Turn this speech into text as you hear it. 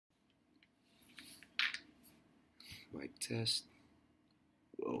Mic test.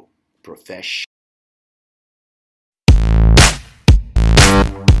 Whoa, profession.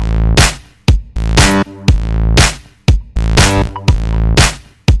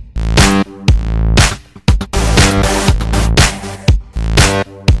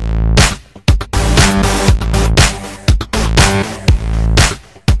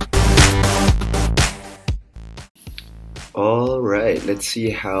 All right, let's see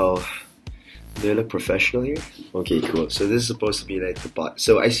how do I look professional here? Okay, cool. So this is supposed to be like the pod.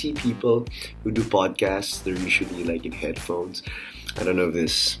 So I see people who do podcasts. They're usually like in headphones. I don't know if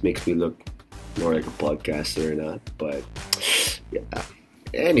this makes me look more like a podcaster or not, but yeah.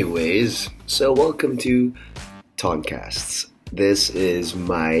 Anyways, so welcome to TonCasts. This is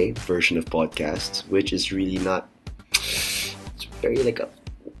my version of podcasts, which is really not. It's very like a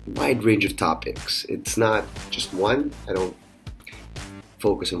wide range of topics. It's not just one. I don't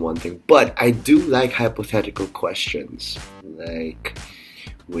focus on one thing, but I do like hypothetical questions. Like,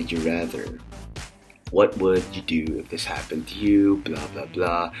 would you rather? What would you do if this happened to you? Blah blah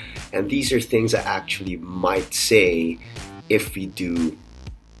blah. And these are things I actually might say if we do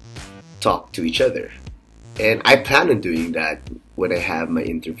talk to each other. And I plan on doing that when I have my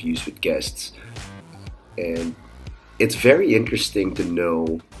interviews with guests. And it's very interesting to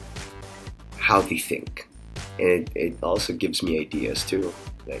know how they think. And it also gives me ideas too.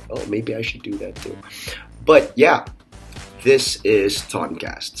 Like, oh, maybe I should do that too. But yeah, this is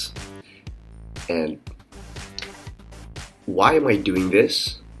TonCasts. And why am I doing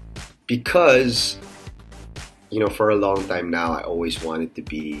this? Because, for a long time now, I always wanted to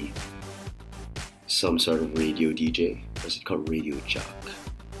be some sort of radio DJ. What's it called? Radio jock.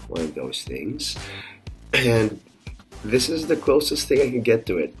 One of those things. And this is the closest thing I can get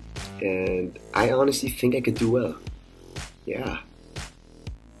to it. And I honestly think I could do well. Yeah.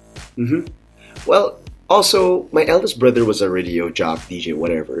 Well, also, my eldest brother was a radio jock, DJ,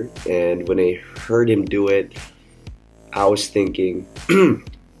 whatever. And when I heard him do it, I was thinking,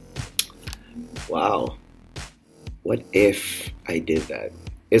 wow, what if I did that?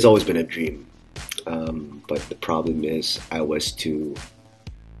 It's always been a dream. But the problem is I was too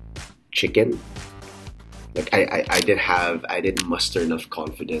chicken. Like I didn't muster enough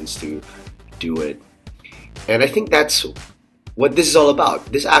confidence to do it. And I think that's what this is all about.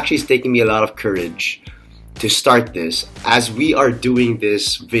 This actually is taking me a lot of courage to start this. As we are doing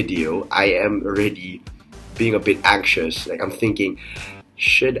this video, I am already being a bit anxious. Like I'm thinking,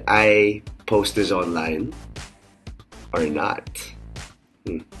 should I post this online or not?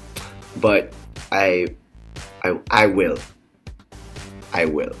 But I will.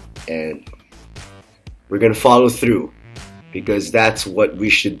 And we're gonna follow through because that's what we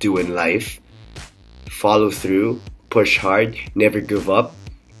should do in life. Follow through, push hard, never give up.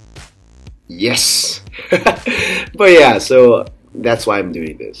 Yes! But yeah, so that's why I'm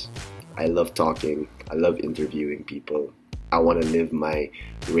doing this. I love talking, I love interviewing people. I want to live my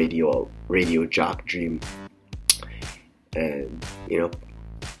radio jock dream. And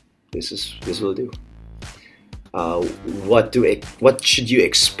this will do. What should you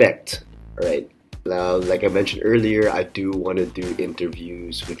expect? Right? Like I mentioned earlier, I do want to do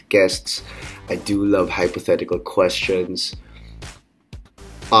interviews with guests. I do love hypothetical questions.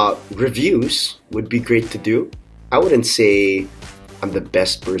 Reviews would be great to do. I wouldn't say I'm the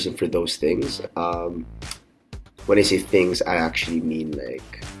best person for those things. When I say things, I actually mean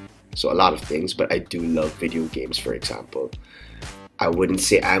a lot of things, but I do love video games, for example. I wouldn't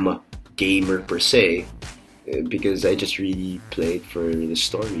say I'm a gamer per se, because I just really play it for the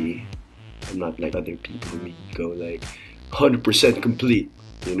story. I'm not like other people who go like 100% complete.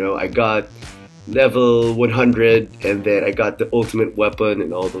 I got level 100 and then I got the ultimate weapon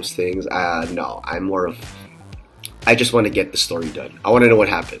and all those things. No, I'm more of, I just want to get the story done. I want to know what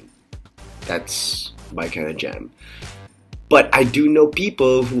happened. That's my kind of jam. But I do know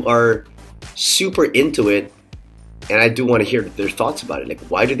people who are super into it, and I do want to hear their thoughts about it. Like,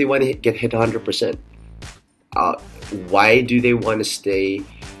 why do they want to get hit 100%? Why do they want to stay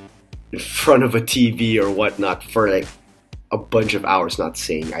in front of a TV or whatnot for like a bunch of hours? Not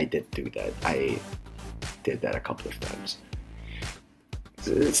saying I did do that. I did that a couple of times.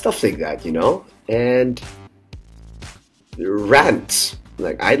 Stuff like that, And rants.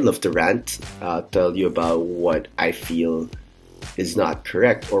 Like, I'd love to rant, tell you about what I feel is not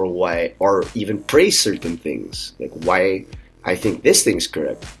correct, or why, or even praise certain things, like why I think this thing's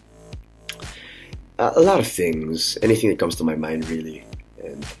correct. A lot of things, anything that comes to my mind, really.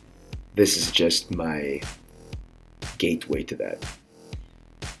 And this is just my gateway to that.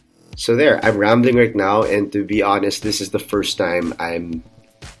 So there, I'm rambling right now, and to be honest, this is the first time I'm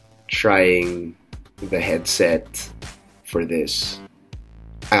trying the headset for this.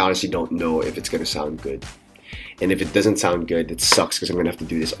 I honestly don't know if it's gonna sound good. And if it doesn't sound good, it sucks because I'm gonna have to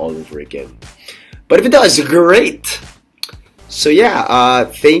do this all over again. But if it does, great! So yeah,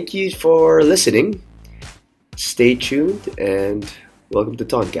 thank you for listening. Stay tuned and welcome to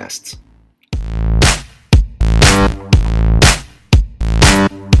TonCast.